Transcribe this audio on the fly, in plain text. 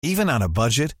Even on a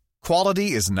budget,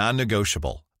 quality is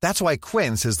non-negotiable. That's why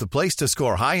Quince is the place to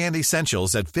score high-end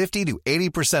essentials at 50 to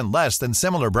 80% less than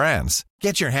similar brands.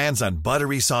 Get your hands on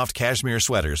buttery soft cashmere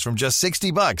sweaters from just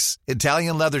 $60,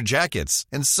 Italian leather jackets,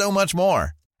 and so much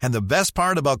more. And the best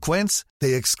part about Quince,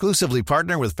 they exclusively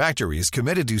partner with factories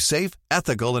committed to safe,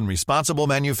 ethical, and responsible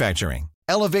manufacturing.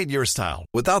 Elevate your style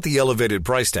without the elevated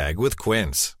price tag with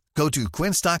Quince. Go to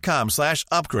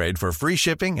quince.com/upgrade for free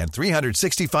shipping and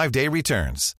 365-day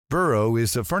returns. Burrow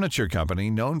is a furniture company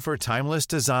known for timeless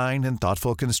design and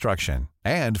thoughtful construction,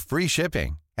 and free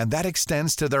shipping, and that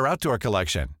extends to their outdoor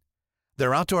collection.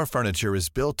 Their outdoor furniture is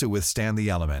built to withstand the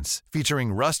elements,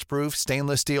 featuring rust-proof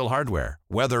stainless steel hardware,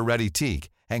 weather-ready teak,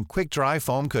 and quick-dry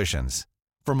foam cushions.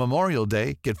 For Memorial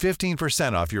Day, get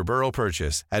 15% off your Burrow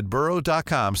purchase at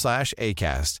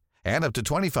burrow.com/ACAST and up to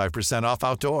 25% off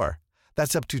outdoor.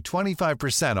 That's up to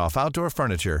 25% off outdoor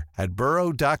furniture at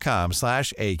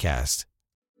burrow.com/ACAST.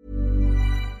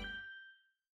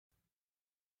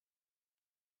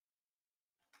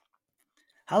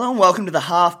 Hello and welcome to the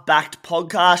Half-Backed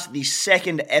Podcast, the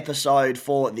second episode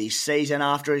for the season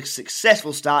after a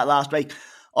successful start last week.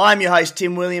 I'm your host,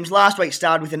 Tim Williams. Last week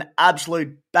started with an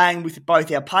absolute bang with both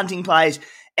our punting plays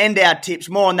and our tips.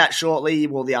 More on that shortly.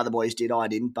 Well, the other boys did, I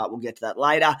didn't, but we'll get to that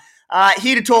later.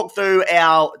 Here to talk through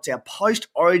our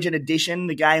post-Origin edition.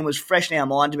 The game was fresh in our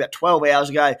minds about 12 hours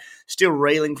ago. Still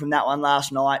reeling from that one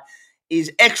last night.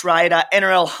 Is ex-Raider,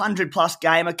 NRL 100-plus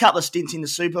gamer, a couple of stints in the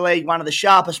Super League, one of the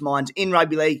sharpest minds in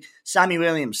rugby league, Sammy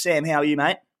Williams. Sam, how are you,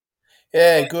 mate?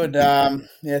 Yeah, good.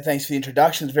 Thanks for the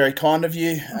introduction. It's very kind of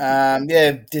you.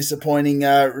 Disappointing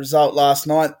result last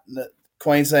night.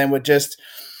 Queensland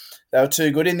they were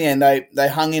too good in the end. They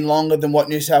hung in longer than what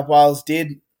New South Wales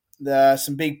did.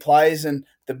 Some big plays and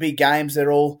the big games,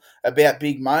 they're all about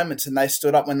big moments, and they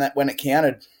stood up when it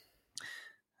counted.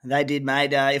 They did,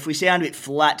 mate. If we sound a bit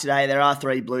flat today, there are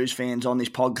 3 Blues fans on this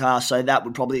podcast, so that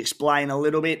would probably explain a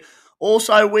little bit.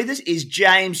 Also with us is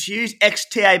James Hughes,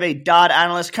 ex-TAB data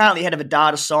analyst, currently head of a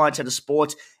data science at a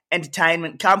sports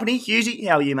entertainment company. Hughesy,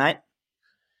 how are you, mate?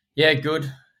 Yeah,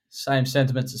 good. Same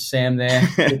sentiments as Sam there.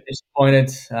 A bit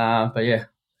disappointed, but yeah,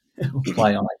 we'll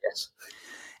play on, I guess.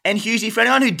 And Hughesy, for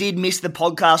anyone who did miss the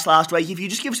podcast last week, if you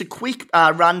just give us a quick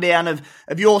rundown of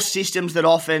your systems that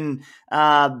often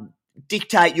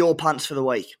dictate your punts for the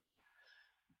week.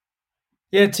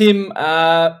 Yeah, Tim,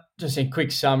 just in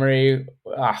quick summary,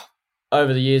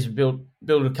 over the years we've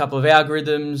built a couple of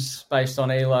algorithms based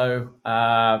on ELO,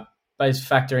 based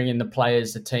factoring in the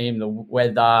players, the team, the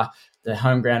weather, the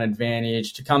home ground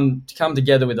advantage to come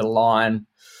together with a line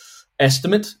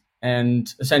estimate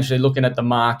and essentially looking at the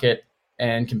market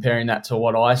and comparing that to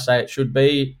what I say it should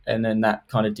be, and then that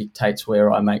kind of dictates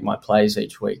where I make my plays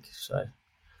each week. So,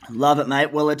 love it,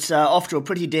 mate. Well, it's off to a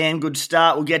pretty damn good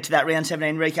start. We'll get to that round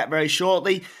 17 recap very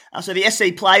shortly. So the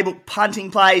SC Playbook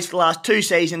punting plays for the last 2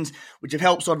 seasons, which have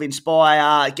helped sort of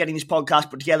inspire getting this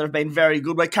podcast put together, have been very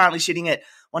good. We're currently sitting at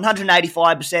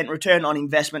 185% return on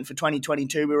investment for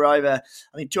 2022. We were over,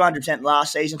 200%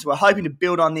 last season. So we're hoping to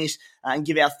build on this and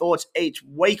give our thoughts each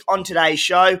week. On today's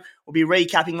show, we'll be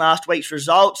recapping last week's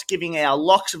results, giving our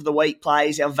locks of the week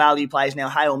plays, our value plays, and our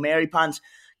Hail Mary punts.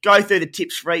 Go through the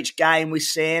tips for each game with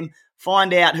Sam.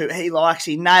 Find out who he likes.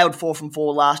 He nailed 4 from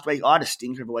 4 last week. I had a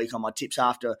stinker of a week on my tips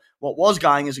after what was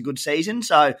going as a good season.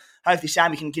 So hopefully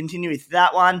Sammy can continue with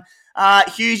that one.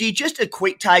 Hughesy, just a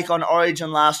quick take on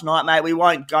Origin last night, mate. We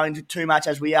won't go into too much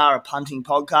as we are a punting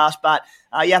podcast, but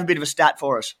you have a bit of a stat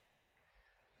for us.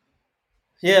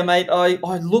 Yeah, mate,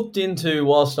 I looked into,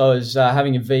 whilst I was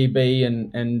having a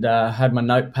VB and had my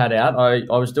notepad out,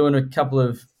 I was doing a couple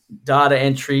of data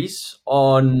entries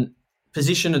on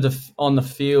position on the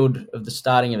field of the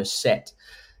starting of a set.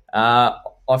 I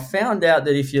found out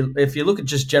that if you look at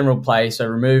just general play, so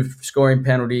remove scoring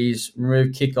penalties, remove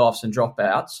kickoffs and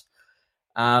dropouts,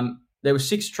 there were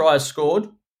 6 tries scored.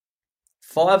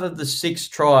 5 of the 6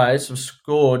 tries were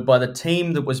scored by the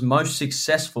team that was most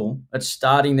successful at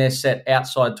starting their set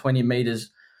outside 20 metres.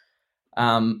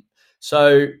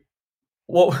 So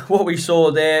what we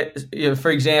saw there,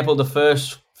 for example, the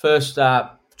first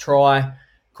try,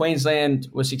 Queensland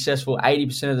was successful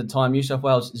 80% of the time, New South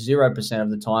Wales 0% of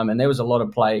the time, and there was a lot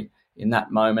of play in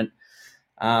that moment.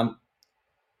 I'd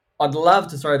love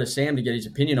to throw to Sam to get his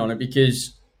opinion on it,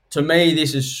 because to me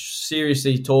this is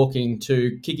seriously talking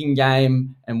to kicking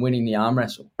game and winning the arm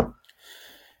wrestle.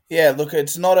 Yeah, look,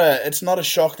 it's not a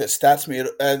shock that stats me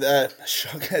a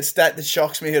stat that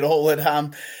shocks me at all.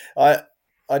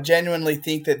 I genuinely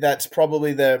think that's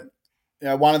probably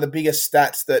one of the biggest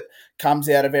stats that comes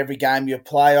out of every game you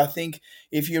play. I think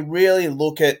if you really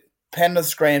look at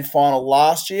Penrith's grand final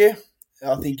last year,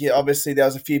 I think obviously there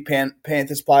was a few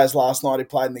Panthers players last night who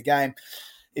played in the game.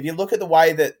 If you look at the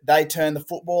way that they turned the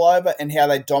football over and how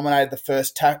they dominated the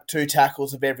first two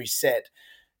tackles of every set,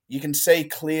 you can see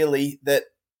clearly that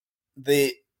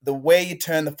the way you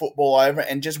turn the football over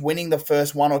and just winning the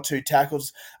first one or two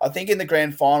tackles. I think in the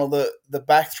grand final, the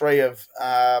back three of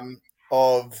the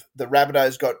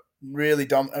Rabbitohs got really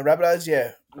Rabbitohs,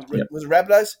 yeah. Yep. Was it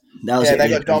Rabbitohs?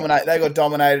 They got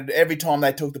dominated every time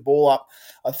they took the ball up.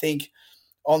 I think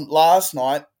on last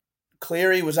night,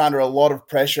 Cleary was under a lot of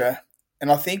pressure,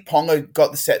 and I think Ponga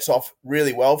got the sets off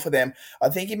really well for them. I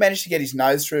think he managed to get his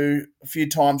nose through a few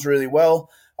times really well.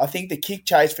 I think the kick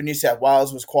chase for New South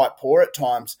Wales was quite poor at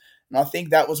times, and I think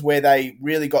that was where they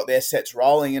really got their sets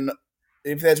rolling. And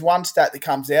if there's one stat that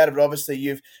comes out of it, obviously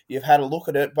you've had a look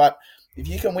at it, but if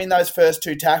you can win those first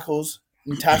two tackles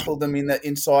and tackle them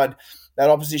inside that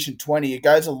opposition 20, it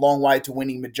goes a long way to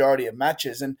winning majority of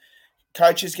matches. And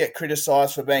coaches get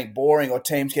criticised for being boring, or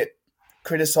teams get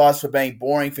criticised for being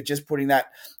boring for just putting that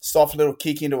soft little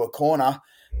kick into a corner.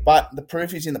 But the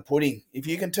proof is in the pudding. If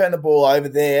you can turn the ball over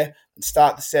there and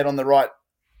start the set on the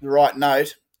right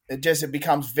note, it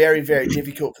becomes very, very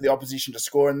difficult for the opposition to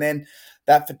score. And then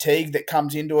that fatigue that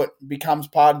comes into it becomes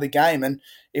part of the game. And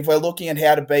if we're looking at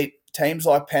how to beat teams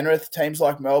like Penrith, teams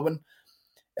like Melbourne,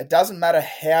 it doesn't matter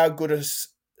how good a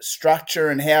structure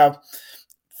and how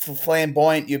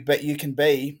flamboyant you can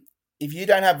be. If you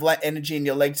don't have energy in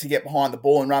your legs to get behind the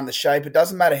ball and run the shape, it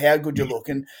doesn't matter how good you look.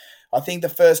 And I think the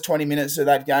first 20 minutes of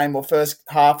that game, or first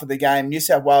half of the game, New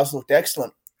South Wales looked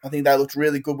excellent. I think they looked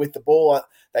really good with the ball.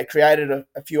 They created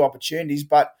a few opportunities,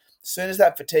 but as soon as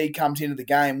that fatigue comes into the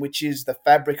game, which is the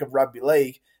fabric of rugby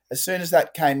league, as soon as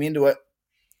that came into it,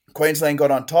 Queensland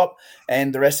got on top,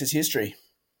 and the rest is history.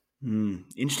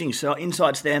 Interesting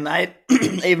insights there, mate.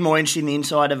 Even more interesting, the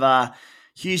insight of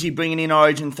Hughesy bringing in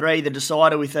Origin 3, the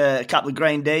decider with a couple of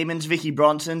green demons. Vicky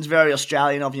Bronson's very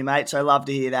Australian of you, mate, so I love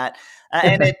to hear that.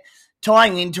 And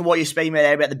tying into what you're speaking about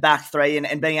there about the back three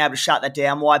and being able to shut that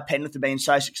down, why Penrith have been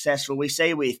so successful, we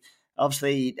see with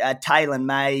obviously Taylor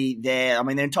May there. I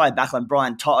mean, their entire backline,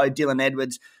 Brian Toto, Dylan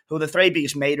Edwards, who are the three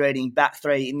biggest meter-eating back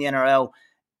three in the NRL.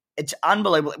 It's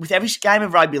unbelievable. With every game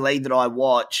of rugby league that I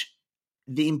watch,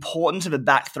 the importance of a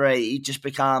back three just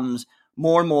becomes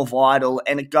more and more vital,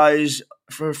 and it goes,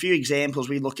 for a few examples,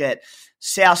 we look at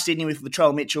South Sydney with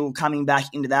Latrell Mitchell coming back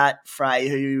into that fray,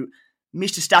 who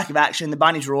missed a stack of action. The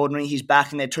Bunnies were ordinary. He's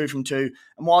back and they're 2 from 2.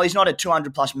 And while he's not a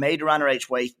 200-plus metre runner each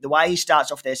week, the way he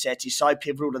starts off their sets is so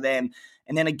pivotal to them.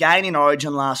 And then again in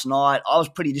Origin last night, I was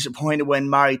pretty disappointed when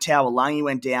Murray Taulagi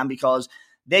went down, because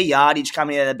their yardage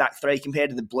coming out of the back three compared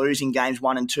to the Blues in games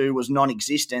 1 and 2 was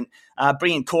non-existent.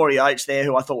 Bringing Corey Oates there,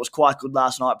 who I thought was quite good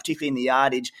last night, particularly in the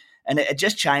yardage, and it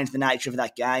just changed the nature of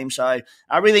that game. So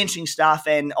really interesting stuff.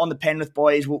 And on the Penrith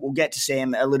boys, we'll get to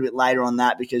Sam a little bit later on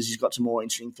that, because he's got some more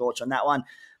interesting thoughts on that one.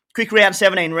 Quick round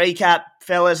 17 recap,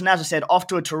 fellas. And as I said, off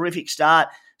to a terrific start.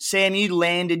 Sam, you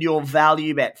landed your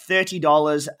value bet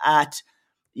 $30 at...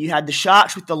 You had the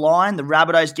Sharks with the line, the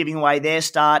Rabbitohs giving away their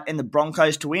start, and the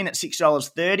Broncos to win at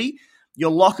 $6.30. Your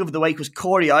lock of the week was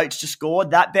Corey Oates to score.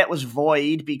 That bet was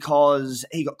void because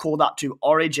he got called up to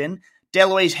Origin.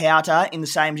 Deloise Houter in the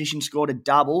same position scored a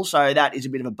double, so that is a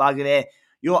bit of a bugger there.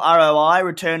 Your ROI,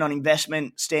 return on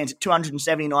investment, stands at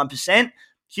 279%.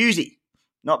 Hughesy,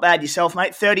 not bad yourself,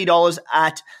 mate. $30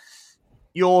 at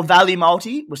your value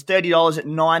multi was $30 at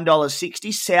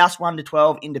 $9.60. South 1 to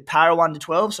 12 into Para 1 to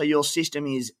 12. So your system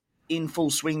is in full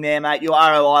swing there, mate. Your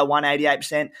ROI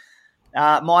 188%.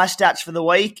 My stats for the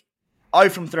week, 0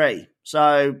 from 3.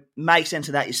 So make sense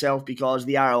of that yourself, because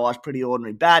the ROI is pretty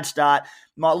ordinary. Bad start.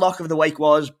 My lock of the week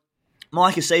was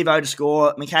Micah Sevo to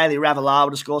score, Michaeli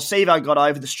Ravalawa to score. Sevo got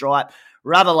over the stripe.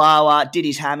 Ravalawa did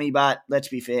his hammy, but let's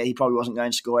be fair, he probably wasn't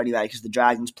going to score anyway, because the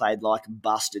Dragons played like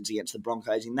bastards against the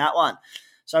Broncos in that one.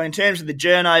 So in terms of the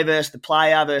journo versus the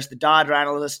player versus the data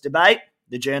analyst debate,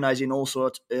 the journo's in all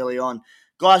sorts early on.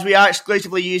 Guys, we are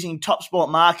exclusively using Top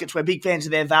Sport Markets. We're big fans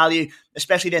of their value,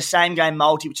 especially their same-game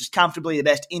multi, which is comfortably the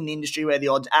best in the industry, where the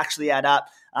odds actually add up.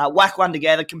 Whack one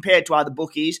together, compared to other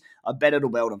bookies, I bet it'll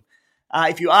belt them.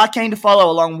 If you are keen to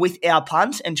follow along with our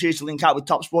punts and choose to link up with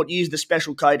TopSport, use the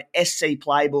special code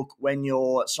SCPlaybook when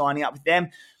you're signing up with them.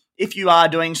 If you are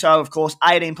doing so, of course,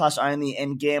 18 plus only,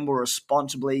 and gamble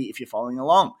responsibly if you're following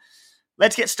along.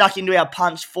 Let's get stuck into our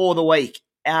punts for the week.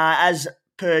 As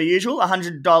per usual,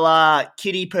 $100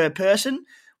 kitty per person.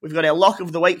 We've got our lock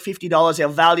of the week, $50, our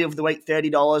value of the week,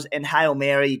 $30, and Hail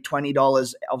Mary,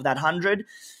 $20 of that $100.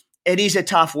 It is a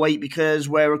tough week because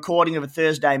we're recording of a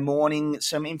Thursday morning.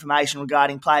 Some information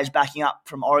regarding players backing up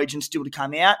from Origin still to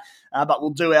come out, but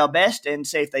we'll do our best and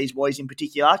see if these boys in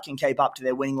particular can keep up to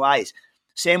their winning ways.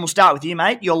 Sam, we'll start with you,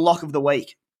 mate. Your lock of the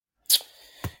week.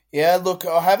 Yeah, look,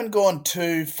 I haven't gone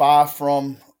too far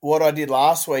from what I did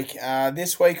last week.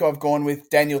 This week I've gone with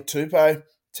Daniel Tupou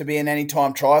to be an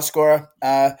anytime try scorer.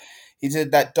 He's at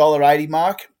that $1.80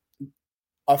 mark.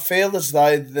 I feel as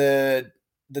though the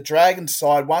Dragons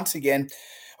side, once again,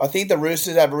 I think the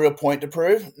Roosters have a real point to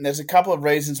prove. And there's a couple of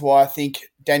reasons why I think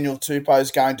Daniel Tupou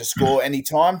is going to score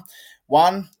anytime.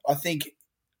 One, I think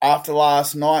after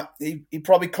last night, he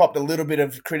probably copped a little bit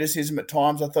of criticism at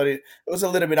times. I thought it was a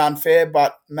little bit unfair,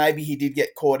 but maybe he did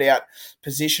get caught out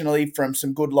positionally from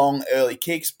some good long early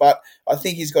kicks. But I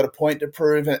think he's got a point to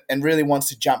prove and really wants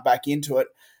to jump back into it.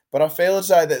 But I feel as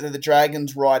though that the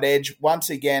Dragons' right edge,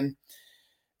 once again,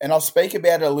 and I'll speak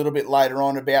about it a little bit later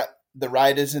on about the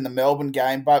Raiders in the Melbourne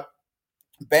game, but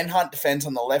Ben Hunt defends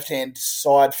on the left-hand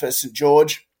side for St.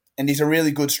 George, and he's a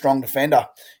really good, strong defender.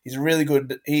 He's a really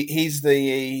good.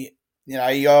 He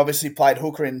obviously played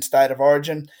hooker in State of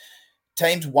Origin.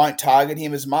 Teams won't target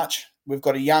him as much. We've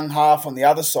got a young half on the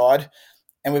other side,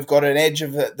 and we've got an edge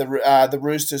of the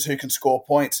Roosters who can score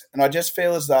points. And I just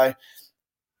feel as though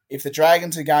if the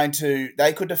Dragons are going to,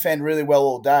 they could defend really well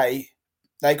all day.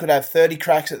 They could have 30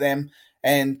 cracks at them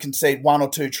and concede 1 or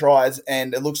 2 tries,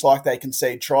 and it looks like they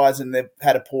concede tries and they've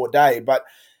had a poor day. But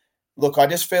look, I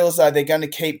just feel as though they're going to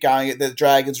keep going at the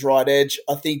Dragons' right edge.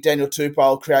 I think Daniel Tupou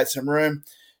will create some room.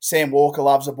 Sam Walker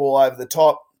loves a ball over the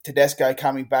top. Tedesco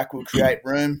coming back will create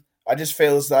room. I just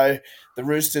feel as though the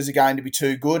Roosters are going to be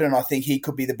too good, and I think he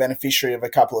could be the beneficiary of a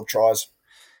couple of tries.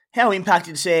 How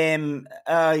impacted Sam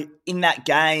in that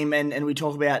game, and we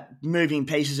talk about moving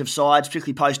pieces of sides,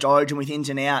 particularly post-Origin with ins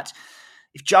and outs.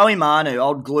 If Joey Manu,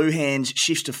 old glue hands,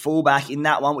 shifts to fullback in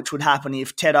that one, which would happen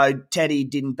if Teddy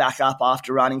didn't back up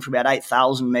after running for about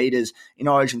 8,000 metres in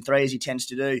Origin 3, as he tends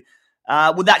to do,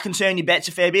 would that concern your bets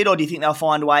a fair bit, or do you think they'll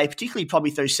find a way, particularly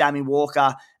probably through Sammy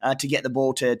Walker, to get the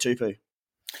ball to Tupou?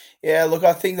 Yeah, look,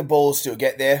 I think the ball will still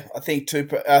get there. I think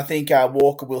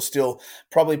Walker will still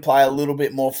probably play a little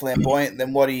bit more flamboyant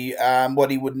than what he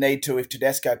would need to if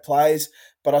Tedesco plays.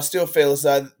 But I still feel as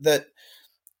though that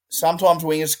sometimes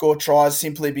wingers score tries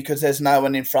simply because there's no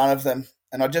one in front of them,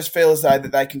 and I just feel as though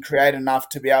that they can create enough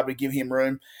to be able to give him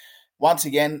room. Once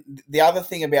again, the other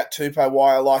thing about Tupou,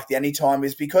 why I like the anytime,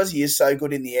 is because he is so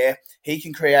good in the air, he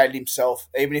can create it himself,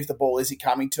 even if the ball isn't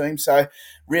coming to him. So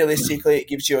realistically, it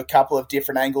gives you a couple of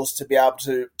different angles to be able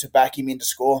to back him in to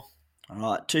score. All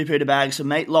right, Tupou to bag some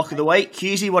meat. Lock of the week.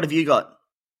 Husey, what have you got?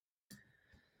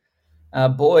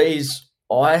 Boys,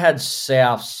 I had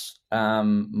Souths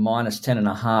minus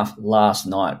 10.5 last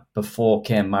night before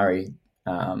Cam Murray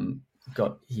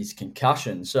got his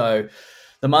concussion. So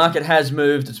the market has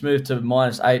moved. It's moved to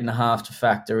minus 8.5 to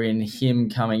factor in him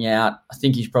coming out. I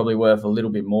think he's probably worth a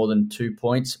little bit more than 2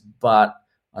 points, but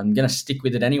I'm going to stick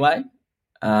with it anyway.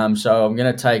 So I'm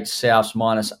going to take Souths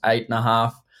minus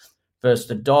 8.5 versus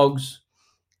the Dogs.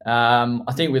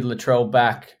 I think with Latrell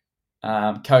back,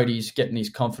 Cody's getting his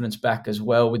confidence back as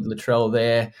well with Latrell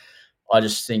there. I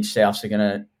just think Souths are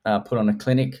going to put on a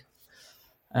clinic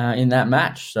in that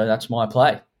match. So that's my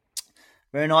play.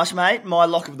 Very nice, mate. My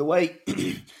lock of the week.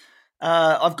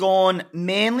 I've gone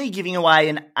Manly giving away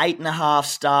an 8.5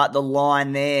 start, the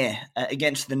line there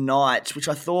against the Knights, which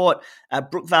I thought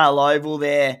Brookvale Oval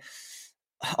there,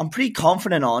 I'm pretty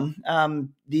confident on.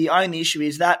 The only issue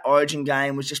is that Origin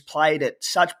game was just played at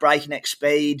such breakneck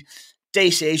speed.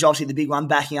 DC is obviously the big one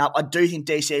backing up. I do think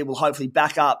DC will hopefully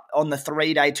back up on the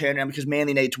 3-day turnaround because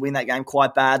Manly need to win that game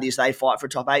quite badly as they fight for a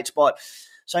top 8 spot.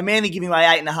 So Manly giving away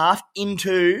 8.5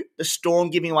 into the Storm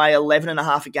giving away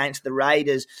 11.5 against the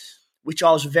Raiders, which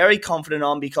I was very confident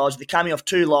on because they're coming off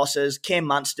 2 losses. Cam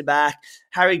Munster back.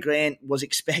 Harry Grant was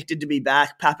expected to be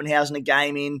back. Pappenhausen a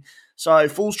game in. So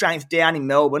full strength down in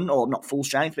Melbourne, or not full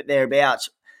strength, but thereabouts.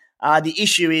 The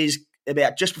issue is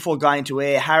about just before going to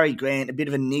air, Harry Grant, a bit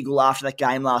of a niggle after that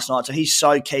game last night. So he's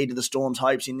so key to the Storm's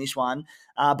hopes in this one.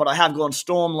 But I have gone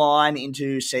Storm line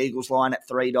into Seagulls line at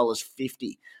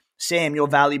 $3.50. Sam, your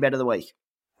value bet of the week.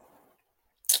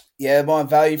 Yeah, my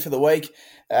value for the week.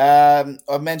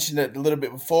 I've mentioned it a little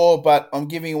bit before, but I'm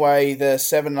giving away the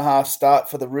 7.5 start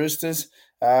for the Roosters.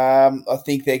 I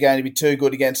think they're going to be too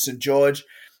good against St. George.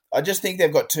 I just think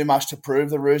they've got too much to prove,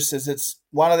 the Roosters. It's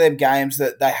one of them games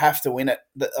that they have to win it.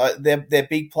 Their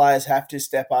big players have to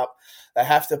step up. They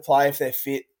have to play if they're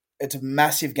fit. It's a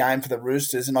massive game for the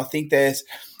Roosters, and I think there's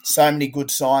so many good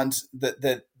signs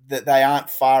that they aren't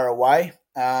far away.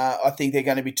 I think they're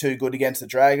going to be too good against the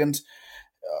Dragons.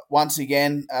 Once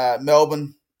again,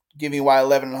 Melbourne giving away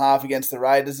 11.5 against the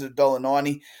Raiders at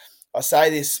 $1.90. I say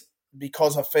this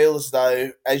because I feel as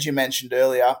though, as you mentioned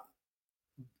earlier,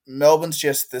 Melbourne's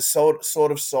just the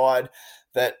sort of side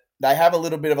that they have a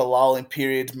little bit of a lulling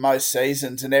period most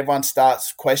seasons, and everyone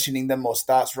starts questioning them or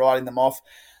starts writing them off.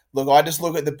 Look, I just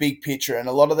look at the big picture, and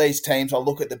a lot of these teams, I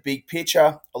look at the big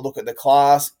picture, I look at the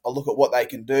class, I look at what they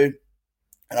can do,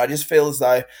 and I just feel as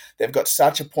though they've got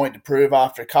such a point to prove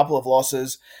after a couple of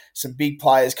losses, some big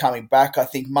players coming back. I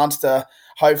think Munster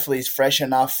hopefully is fresh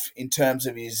enough in terms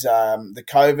of his the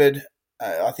COVID.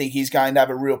 I think he's going to have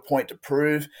a real point to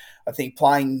prove. I think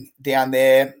playing down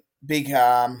there, big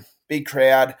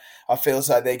crowd, I feel as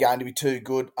though they're going to be too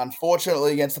good.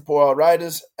 Unfortunately, against the poor old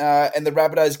Raiders and the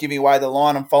Rabbitohs giving away the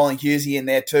line, I'm following Hughesy in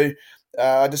there too.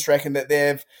 I just reckon that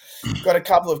they've got a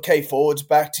couple of key forwards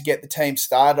back to get the team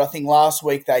started. I think last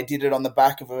week they did it on the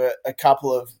back of a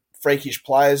couple of freakish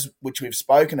players, which we've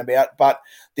spoken about. But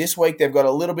this week they've got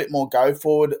a little bit more go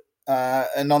forward.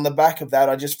 And on the back of that,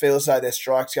 I just feel as though their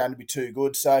strike's going to be too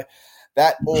good. So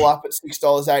that all up at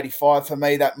 $6.85 for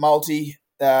me, that multi,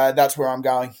 that's where I'm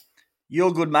going.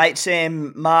 Your good mate,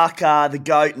 Sam, Mark, the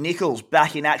GOAT, Nichols,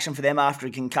 back in action for them after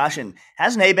a concussion.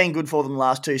 Hasn't he been good for them the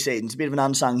last 2 seasons? A bit of an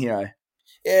unsung hero.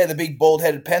 Yeah, the big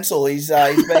bald-headed pencil. He's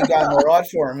been going all right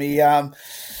for him.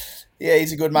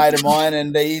 He's a good mate of mine,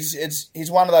 and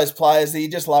he's one of those players that you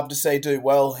just love to see do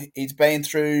well. He's been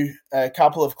through a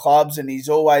couple of clubs, and he's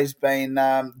always been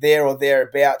there or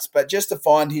thereabouts. But just to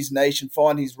find his niche and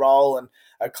find his role and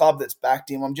a club that's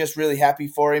backed him, I'm just really happy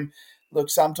for him. Look,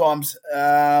 sometimes,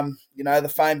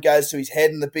 the fame goes to his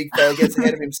head and the big fella gets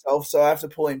ahead of himself, so I have to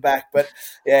pull him back. But,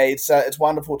 yeah, it's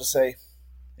wonderful to see.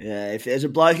 Yeah, if there's a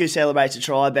bloke who celebrates a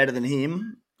try better than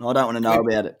him, I don't want to know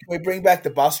about it. We bring back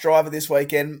the bus driver this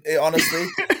weekend. Honestly,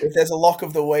 if there's a lock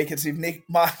of the week, it's if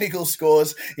Mark Nichols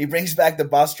scores, he brings back the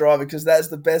bus driver because that's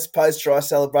the best post-try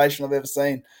celebration I've ever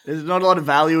seen. There's not a lot of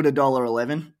value at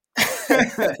 $1.11.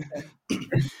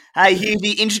 Hey, Hugh,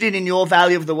 be interested in your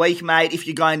value of the week, mate, if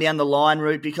you're going down the line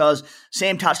route, because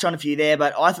Sam touched on a few there,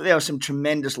 but I thought there were some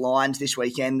tremendous lines this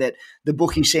weekend that the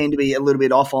bookies seem to be a little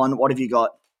bit off on. What have you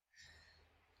got?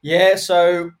 Yeah,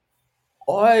 so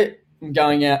I'm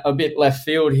going out a bit left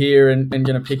field here and going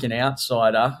to pick an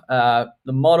outsider.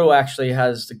 The model actually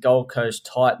has the Gold Coast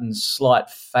Titans slight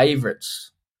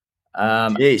favourites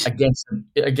against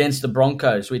the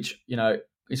Broncos, which,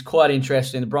 is quite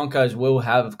interesting. The Broncos will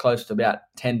have close to about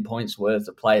 10 points worth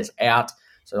of players out.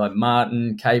 So like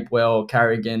Martin, Capewell,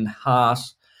 Carrigan,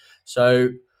 Haas. So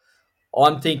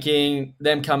I'm thinking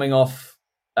them coming off,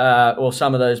 or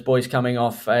some of those boys coming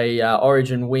off a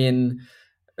Origin win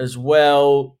as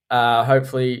well.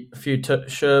 Hopefully a few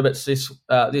sherbets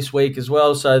this week as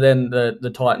well. So then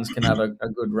the Titans can have a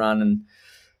good run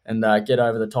and get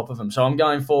over the top of them. So I'm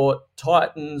going for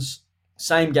Titans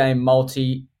same game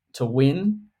multi to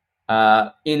win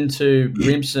into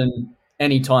Brimson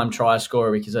anytime try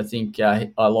scorer, because I think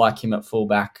I like him at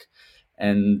fullback,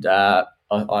 and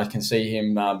I can see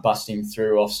him busting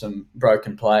through off some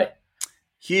broken play.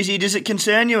 Hughesy, does it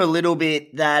concern you a little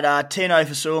bit that Tino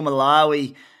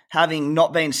Fasua-Malawi, having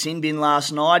not been sin bin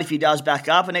last night, if he does back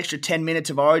up, an extra 10 minutes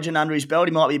of Origin under his belt,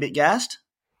 he might be a bit gassed?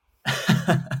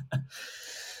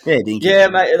 Yeah,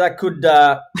 mate, that could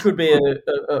be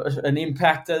an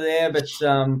impactor there, but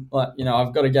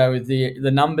I've got to go with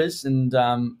the numbers and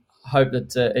hope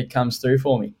that it comes through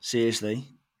for me. Seriously,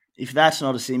 if that's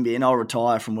not a sin bin, I'll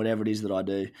retire from whatever it is that I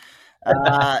do.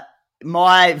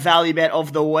 My value bet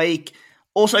of the week,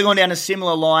 also going down a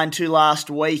similar line to last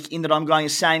week, in that I'm going a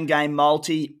same game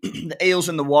multi, the Eels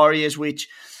and the Warriors, which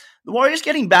the Warriors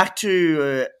getting back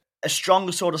to a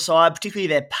stronger sort of side, particularly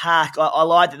their pack. I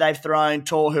like that they've thrown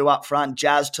Tohu up front,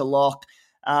 Jazz to lock.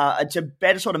 It's a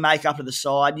better sort of make-up of the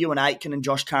side. Ewan Aitken and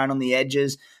Josh Curran on the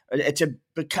edges. It's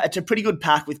a pretty good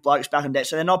pack with blokes back on deck,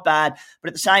 so they're not bad. But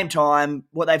at the same time,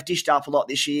 what they've dished up a lot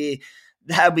this year,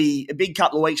 there'll be a big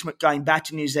couple of weeks going back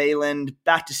to New Zealand,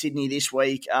 back to Sydney this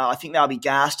week. I think they'll be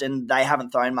gassed, and they haven't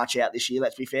thrown much out this year,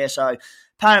 let's be fair. So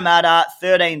Parramatta,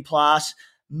 13+.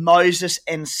 Moses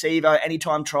and Sivo,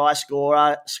 anytime try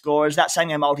scorers. That same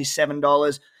game multi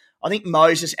 $7. I think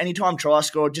Moses, anytime try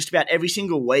scorer, just about every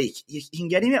single week. You can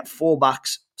get him at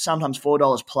 $4, sometimes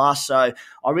 $4 plus. So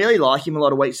I really like him a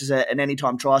lot of weeks as an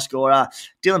anytime try scorer.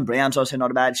 Dylan Brown's also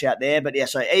not a bad shout there. But yeah,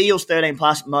 so Eels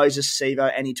 13+, Moses,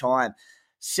 Sivo, anytime.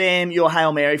 Sam, your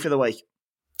Hail Mary for the week.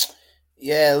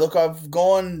 Yeah, look, I've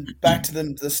gone back to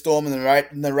the Storm and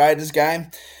the Raiders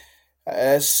game.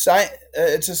 It's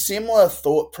a similar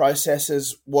thought process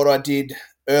as what I did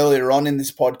earlier on in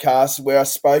this podcast, where I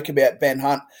spoke about Ben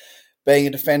Hunt being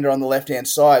a defender on the left-hand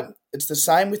side. It's the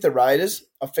same with the Raiders.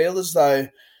 I feel as though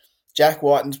Jack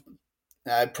Whiten's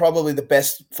probably the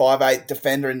best 5'8"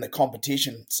 defender in the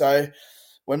competition. So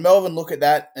when Melbourne look at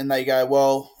that and they go,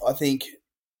 well, I think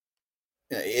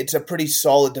it's a pretty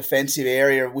solid defensive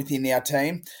area within our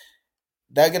team.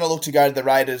 They're going to look to go to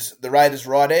the Raiders'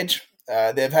 right edge.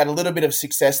 They've had a little bit of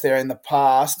success there in the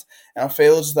past, and I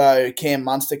feel as though Cam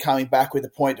Munster coming back with a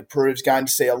point to prove is going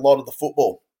to see a lot of the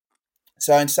football.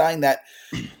 So in saying that,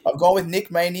 I've gone with Nick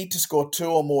Meaney to score 2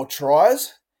 or more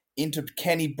tries into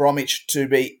Kenny Bromwich to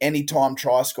be anytime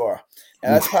try scorer.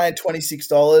 Now that's paying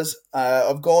 $26.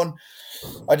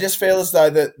 I just feel as though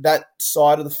that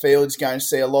side of the field is going to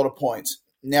see a lot of points.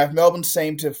 Now, if Melbourne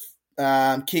seem to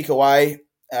kick away,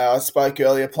 I spoke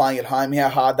earlier playing at home, how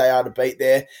hard they are to beat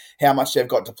there, how much they've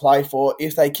got to play for.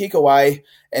 If they kick away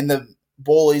and the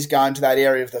ball is going to that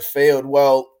area of the field,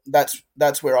 well,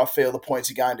 that's where I feel the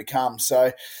points are going to come.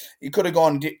 So you could have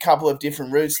gone a couple of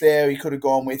different routes there. You could have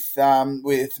gone with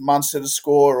Munster to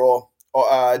score or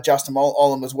Justin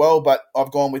Olam as well, but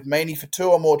I've gone with Meaney for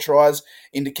 2 or more tries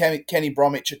into Kenny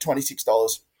Bromwich at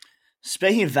 $26.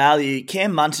 Speaking of value,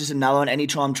 Cam Munster's another one,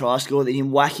 anytime try score that you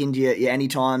can whack into your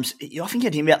anytimes. You often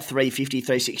get him about 350,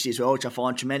 360 as well, which I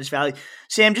find tremendous value.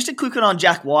 Sam, just a quick one on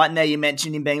Jack White in there. You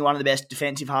mentioned him being one of the best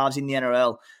defensive halves in the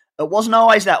NRL. It wasn't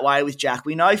always that way with Jack.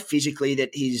 We know physically that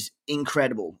he's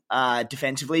incredible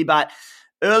defensively, but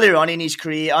earlier on in his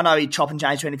career, I know he chop and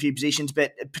change between a few positions,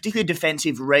 but particularly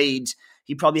defensive reads,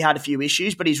 he probably had a few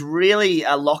issues, but he's really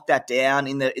locked that down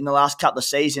in the last couple of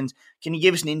seasons. Can you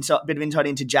give us a bit of insight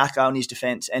into Jacko and his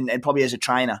defence and probably as a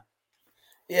trainer?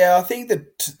 Yeah, I think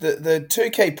the 2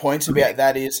 key points about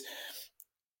that is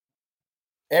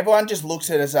everyone just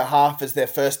looks at it as a half as their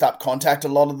first up contact a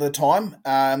lot of the time.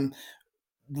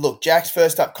 Look, Jack's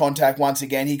first up contact, once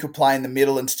again, he could play in the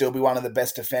middle and still be one of the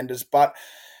best defenders, but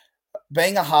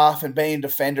being a half and being a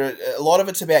defender, a lot of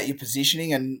it's about your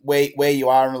positioning and where you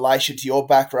are in relation to your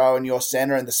back row and your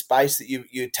centre and the space that you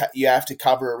have to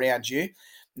cover around you.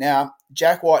 Now,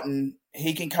 Jack Whiten,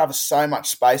 he can cover so much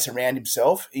space around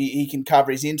himself. He can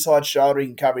cover his inside shoulder, he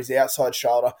can cover his outside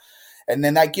shoulder, and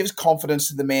then that gives confidence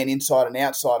to the man inside and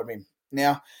outside of him.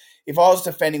 Now, if I was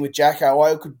defending with Jacko,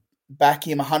 I could back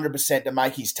him 100% to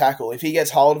make his tackle. If he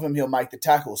gets hold of him, he'll make the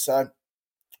tackle. So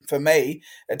for me,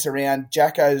 it's around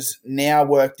Jacko's now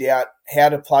worked out how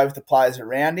to play with the players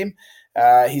around him,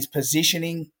 his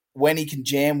positioning, when he can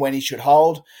jam, when he should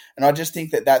hold. And I just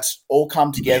think that that's all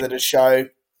come together to show,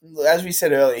 as we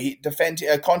said earlier,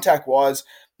 contact-wise,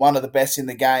 one of the best in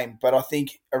the game. But I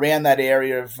think around that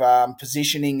area of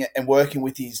positioning and working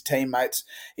with his teammates,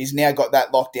 he's now got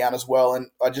that locked down as well. And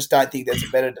I just don't think there's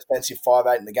a better defensive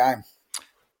 5'8" in the game.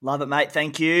 Love it, mate.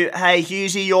 Thank you. Hey,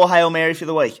 Hughesy, your Hail Mary for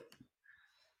the week.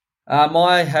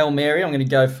 My Hail Mary, I'm going to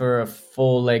go for a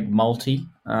 4-leg multi.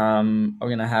 I'm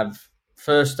going to have,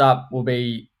 first up will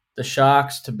be the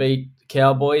Sharks to beat the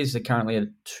Cowboys. They're currently at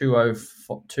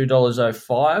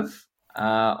 $2.05.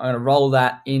 I'm going to roll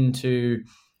that into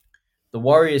the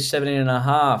Warriors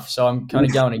 17.5. So I'm kind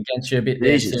of going against you a bit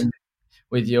there, Tim,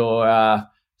 with your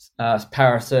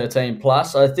Para 13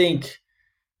 plus. I think,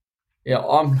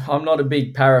 I'm not a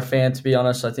big Para fan, to be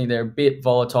honest. I think they're a bit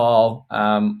volatile.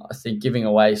 I think giving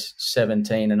away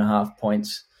 17.5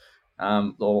 points,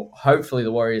 or hopefully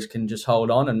the Warriors can just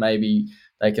hold on and maybe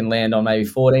they can land on maybe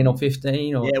 14 or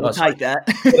 15. Or, yeah, we'll take that.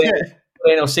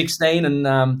 14 or 16,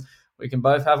 and we can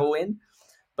both have a win.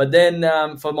 But then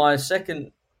for my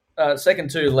second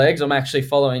 2 legs, I'm actually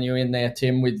following you in there,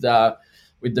 Tim, with the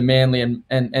Manly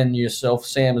and yourself,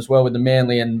 Sam, as well, with the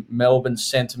Manly and Melbourne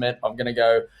sentiment. I'm going to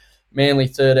go Manly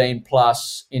 13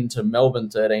 plus into Melbourne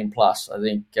 13 plus. I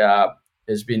think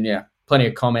there's been plenty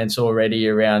of comments already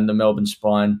around the Melbourne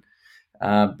spine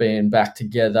being back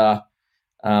together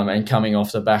and coming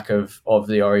off the back of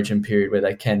the Origin period where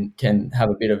they can have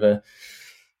a bit of a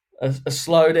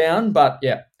slowdown. But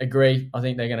agree. I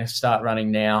think they're going to start running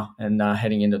now and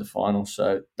heading into the final.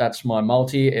 So that's my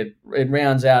multi. It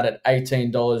rounds out at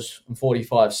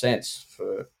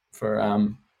 $18.45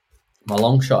 for my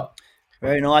long shot.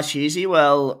 Very nice, Hughesy.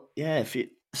 Well, if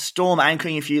Storm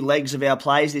anchoring a few legs of our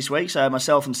plays this week. So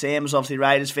myself and Sam was obviously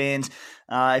Raiders fans.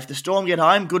 If the Storm get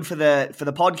home, good for the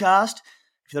podcast.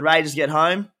 If the Raiders get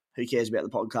home, who cares about the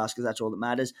podcast because that's all that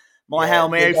matters. My Hail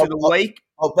Mary for the week.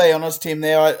 I'll be honest, Tim.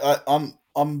 There,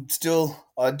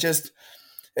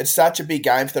 it's such a big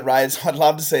game for the Raiders. I'd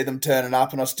love to see them turning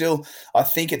up, and I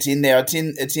think it's in there. It's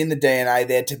in the DNA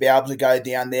there to be able to go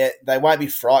down there. They won't be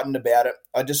frightened about it.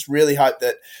 I just really hope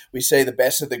that we see the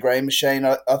best of the Green Machine.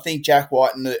 I think Jack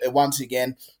White, and once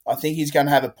again, I think he's going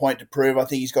to have a point to prove. I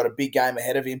think he's got a big game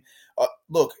ahead of him.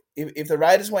 Look, if the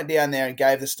Raiders went down there and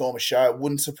gave the Storm a show, it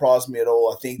wouldn't surprise me at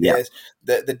all. I think there's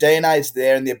the DNA's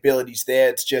there and the ability's there.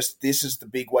 It's just this is the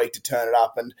big week to turn it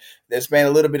up. And there's been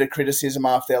a little bit of criticism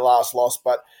after their last loss,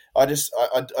 but I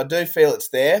do feel it's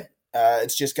there.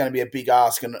 it's just going to be a big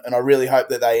ask, and I really hope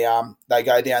that they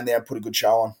go down there and put a good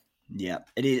show on. Yeah,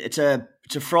 it is. It's a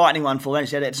frightening one for them.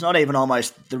 It's not even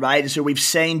almost the Raiders who we've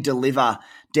seen deliver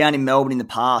down in Melbourne in the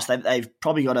past. They've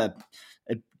probably got a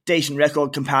decent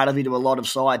record comparatively to a lot of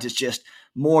sides. It's just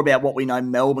more about what we know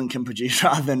Melbourne can produce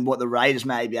rather than what the Raiders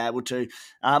may be able to.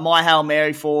 My Hail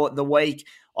Mary for the week,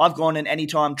 I've gone an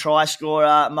anytime try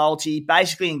scorer multi,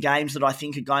 basically in games that I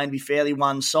think are going to be fairly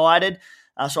one-sided.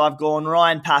 So I've gone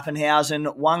Ryan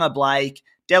Pappenhausen, Wanga Blake,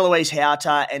 Deloise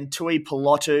Hauter and Tui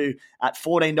Pelotu at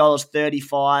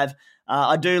 $14.35.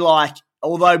 I do like,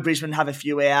 although Brisbane have a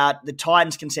few out, the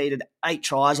Titans conceded 8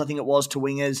 tries, I think it was, to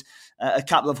wingers a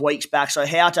couple of weeks back. So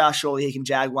Hauter, surely he can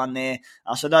jag one there.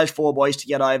 So those 4 boys to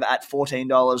get over at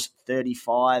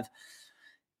 $14.35.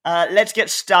 Let's get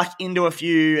stuck into a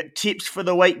few tips for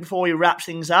the week before we wrap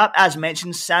things up. As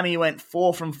mentioned, Sammy went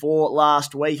 4 from 4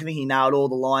 last week. I think he nailed all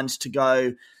the lines to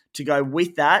go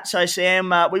with that. So,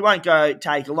 Sam, we won't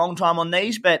take a long time on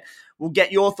these, but we'll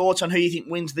get your thoughts on who you think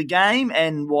wins the game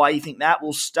and why you think that.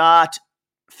 We'll start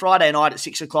Friday night at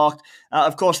 6 o'clock.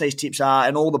 Of course, these tips are,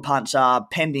 and all the punts are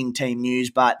pending team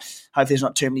news, but hope there's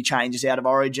not too many changes out of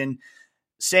Origin.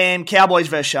 Sam, Cowboys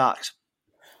versus Sharks.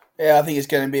 Yeah, I think it's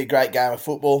going to be a great game of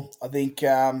football. I think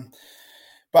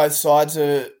both sides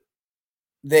are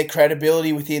their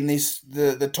credibility within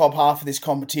the top half of this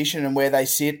competition and where they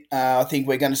sit. I think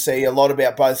we're going to see a lot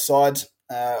about both sides.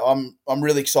 I'm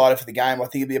really excited for the game. I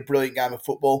think it'll be a brilliant game of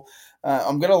football.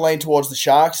 I'm going to lean towards the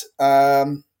Sharks.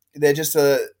 They're just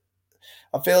I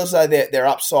feel as though their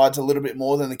upside's a little bit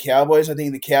more than the Cowboys. I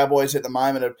think the Cowboys at the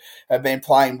moment have been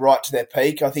playing right to their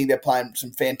peak. I think they're playing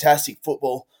some fantastic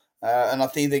football. And I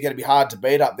think they're going to be hard to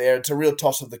beat up there. It's a real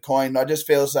toss of the coin. I just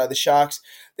feel as though the Sharks,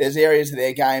 there's areas of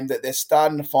their game that they're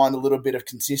starting to find a little bit of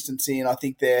consistency, and I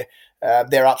think their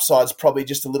upside's probably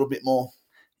just a little bit more.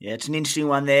 Yeah, it's an interesting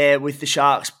one there with the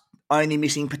Sharks only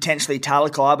missing potentially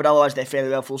Talakai, but otherwise they're fairly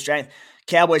well full strength.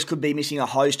 Cowboys could be missing a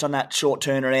host on that short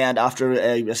turnaround after,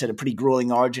 I said, a pretty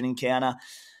grueling Origin encounter.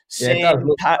 Yeah,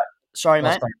 sorry,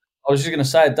 mate. I was just going to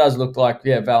say it does look like,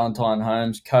 Valentine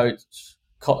Holmes, Cotter,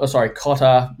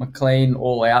 McLean,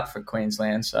 all out for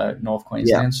Queensland, so North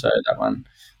Queensland. Yeah. So that one,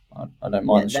 I don't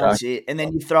mind the Sharks. That's it. And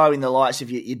then you throw in the likes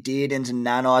of your Deardens and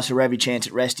Nanais for every chance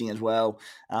at resting as well.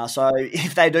 So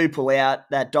if they do pull out,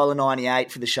 that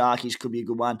 $1.98 for the Sharkies could be a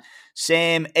good one.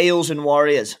 Sam, Eels and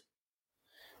Warriors.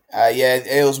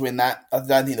 Eels win that. I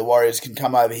don't think the Warriors can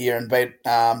come over here and beat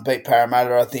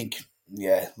Parramatta. I think,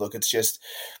 it's just,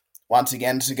 once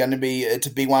again, it's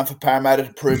a big one for Parramatta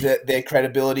to prove their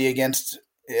credibility against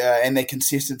and their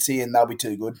consistency, and they'll be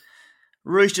too good.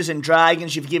 Roosters and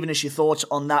Dragons, you've given us your thoughts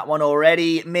on that one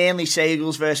already. Manly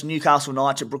Seagulls versus Newcastle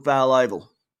Knights at Brookvale Oval.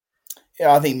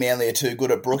 Yeah, I think Manly are too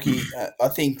good at Brookie. I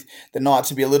think the Knights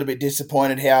will be a little bit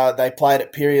disappointed how they played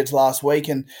at periods last week,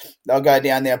 and they'll go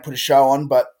down there and put a show on,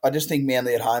 but I just think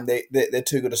Manly at home, they're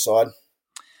too good a side.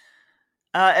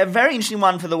 A very interesting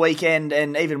one for the weekend,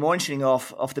 and even more interesting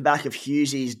off the back of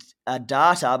Hughesy's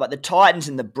data, but the Titans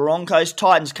and the Broncos.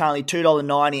 Titans currently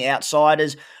 $2.90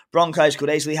 outsiders. Broncos could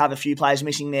easily have a few players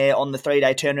missing there on the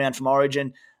 3-day turnaround from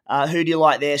Origin. Who do you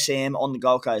like there, Sam, on the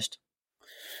Gold Coast?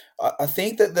 I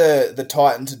think that the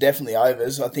Titans are definitely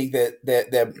overs. I think that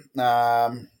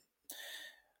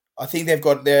I think they've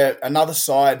got another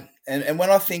side, and when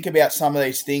I think about some of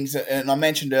these things, and I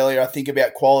mentioned earlier, I think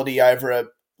about quality over a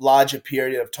larger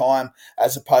period of time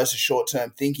as opposed to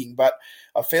short-term thinking. But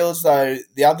I feel as though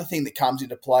the other thing that comes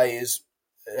into play is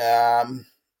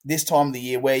this time of the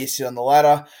year where you sit on the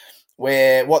ladder,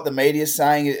 where what the media is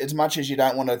saying, as much as you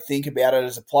don't want to think about it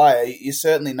as a player, you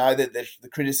certainly know that the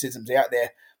criticism's out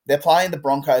there. They're playing the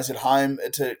Broncos at home.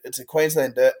 It's a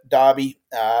Queensland derby.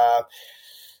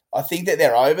 I think that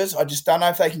they're overs. I just don't know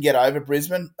if they can get over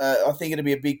Brisbane. I think it'll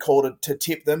be a big call to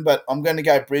tip them, but I'm going to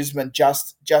go Brisbane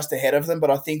just ahead of them,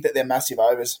 but I think that they're massive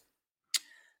overs.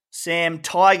 Sam,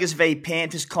 Tigers v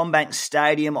Panthers, CommBank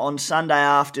Stadium on Sunday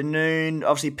afternoon.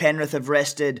 Obviously, Penrith have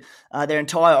rested their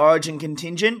entire Origin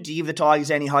contingent. Do you give the Tigers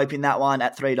any hope in that one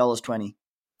at $3.20?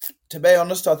 To be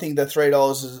honest, I think the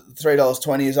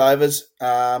 $3.20 is overs.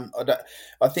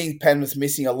 I think Penrith's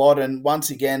missing a lot, and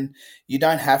once again, you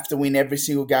don't have to win every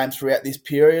single game throughout this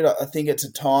period. I think it's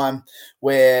a time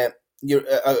where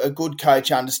a good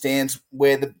coach understands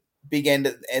where the big end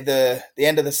of the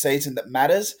end of the season that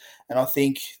matters, and I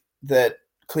think that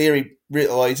Cleary,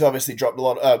 he's obviously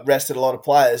rested a lot of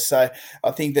players, so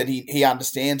I think that he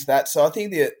understands that. So I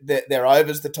think they're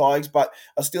overs, the Tigers, but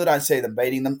I still don't see them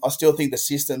beating them. I still think the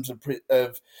systems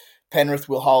of Penrith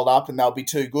will hold up and they'll be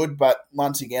too good, but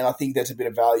once again, I think there's a bit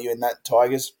of value in that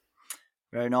Tigers.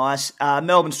 Very nice.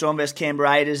 Melbourne Storm vs Canberra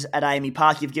Raiders at AAMI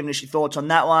Park. You've given us your thoughts on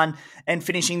that one. And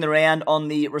finishing the round on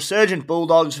the resurgent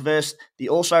Bulldogs versus the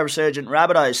also resurgent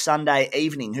Rabbitohs Sunday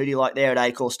evening. Who do you like there at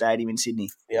Accor Stadium in Sydney?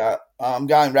 Yeah, I'm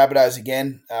going Rabbitohs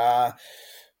again. A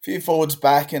few forwards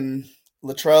back, and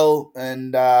Latrell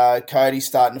and Cody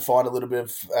starting to find a little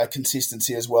bit of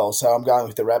consistency as well. So I'm going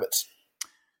with the Rabbits.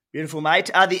 Beautiful, mate.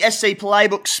 The SC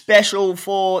Playbook special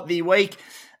for the week.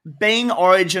 Being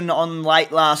Origin on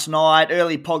late last night,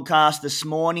 early podcast this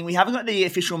morning. We haven't got the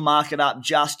official market up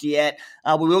just yet.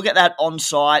 We will get that on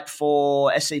site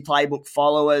for SC Playbook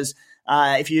followers.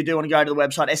 If you do want to go to the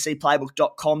website,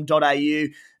 scplaybook.com.au,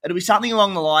 it'll be something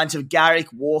along the lines of Garrick,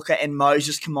 Walker and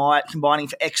Moses combining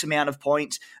for X amount of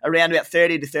points, around about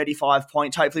 30 to 35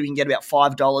 points. Hopefully we can get about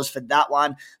 $5 for that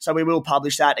one. So we will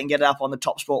publish that and get it up on the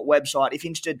TopSport website. If you're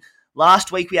interested,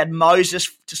 last week we had Moses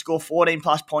to score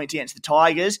 14-plus points against the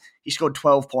Tigers. He scored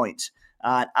 12 points.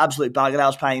 An absolute bugger. That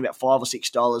was paying about $5 or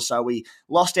 $6. So we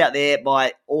lost out there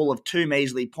by all of 2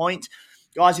 measly points.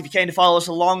 Guys, if you're keen to follow us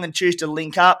along and choose to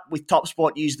link up with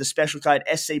TopSport, use the special code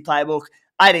SCPlaybook.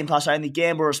 18-plus only.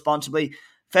 Gamble responsibly.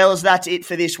 Fellas, that's it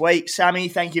for this week. Sammy,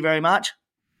 thank you very much.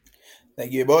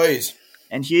 Thank you, boys.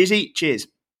 And Hughesy, cheers.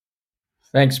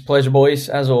 Thanks. Pleasure, boys,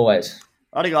 as always.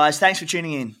 Righty, guys. Thanks for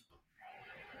tuning in.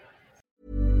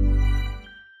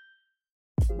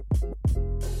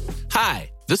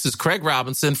 Hi, this is Craig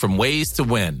Robinson from Ways to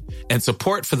Win, and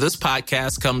support for this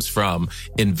podcast comes from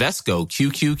Invesco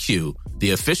QQQ,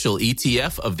 the official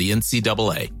ETF of the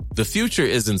NCAA. The future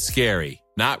isn't scary.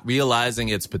 Not realizing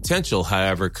its potential,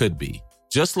 however, could be.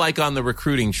 Just like on the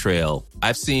recruiting trail,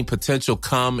 I've seen potential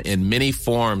come in many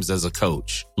forms as a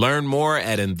coach. Learn more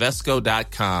at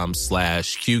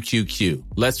Invesco.com/QQQ.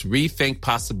 Let's rethink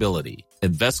possibility.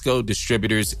 Invesco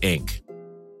Distributors, Inc.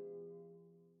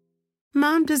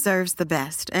 Mom deserves the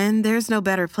best, and there's no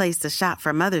better place to shop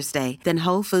for Mother's Day than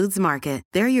Whole Foods Market.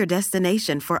 They're your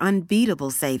destination for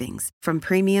unbeatable savings, from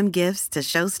premium gifts to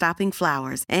show-stopping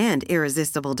flowers and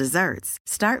irresistible desserts.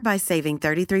 Start by saving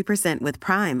 33% with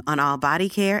Prime on all body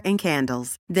care and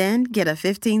candles. Then get a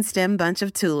 15-stem bunch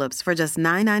of tulips for just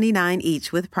 $9.99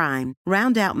 each with Prime.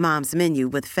 Round out Mom's menu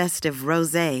with festive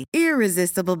rosé,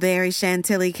 irresistible berry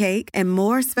chantilly cake, and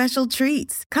more special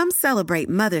treats. Come celebrate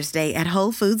Mother's Day at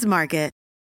Whole Foods Market.